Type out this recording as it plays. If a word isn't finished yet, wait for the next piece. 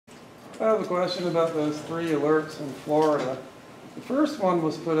I have a question about those 3 alerts in Florida. The first one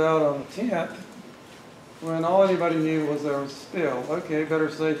was put out on the 10th when all anybody knew was there was a spill. Okay,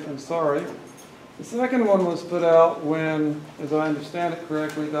 better safe than sorry. The second one was put out when, as I understand it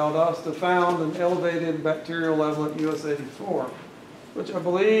correctly, Valdosta found an elevated bacterial level at US 84, which I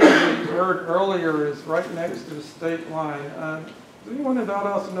believe we heard earlier is right next to the state line. Does anyone in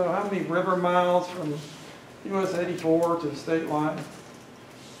Valdosta know how many river miles from US 84 to the state line?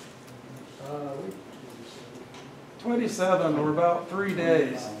 27, or about 3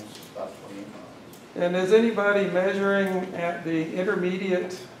 days. And is anybody measuring at the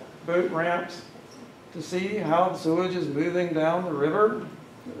intermediate boat ramps to see how the sewage is moving down the river?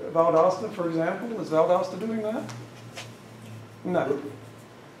 Valdosta, for example, is Valdosta doing that? No.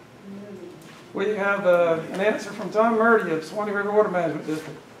 We have an answer from Tom Murdy of Suwannee River Water Management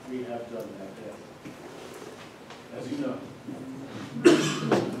District. We have done that, yes. As you know.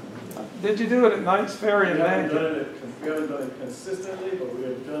 Did you do it at Knight's Ferry and Nankin? We haven't done it consistently, but we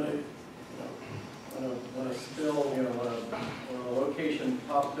have done it, when a spill, when a location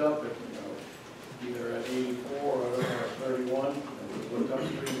popped up, either at 84 or at 31, and we looked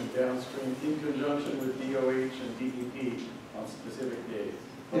upstream and downstream in conjunction with DOH and DEP on specific days.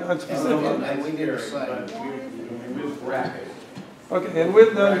 Yeah, it's specific. And we did the same. With rapid. Okay, and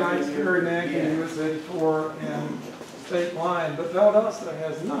with the Knight's Ferry, Nankin, US 84, and state line, but Valdosta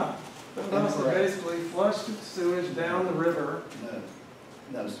has not. Valdosta basically flushed its sewage down the river.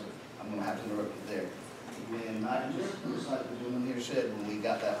 No, sir. I'm going to have to interrupt you there. When just like the gentleman here said, when we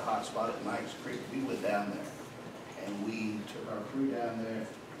got that hot spot at Knight's Creek, we went down there. And we took our crew down there.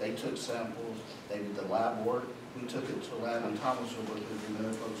 They took samples. They did the lab work. We took it to a lab in Thomasville because we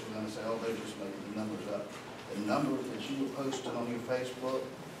know folks are going to say, oh, they're just making the numbers up. The numbers that you were posting on your Facebook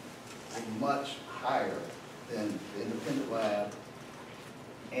are much higher than the independent lab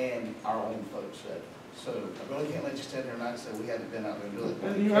and our own folks said. So I really can't let you stand there and say we haven't been out there doing it.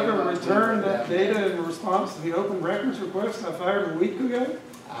 And do you ever return that data in response to the open records request I fired a week ago?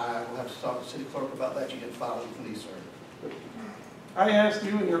 I will have to talk to the city clerk about that. You didn't file it with me, sir. I asked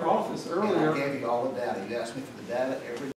you in your office earlier. And I gave you all the data. You asked me for the data every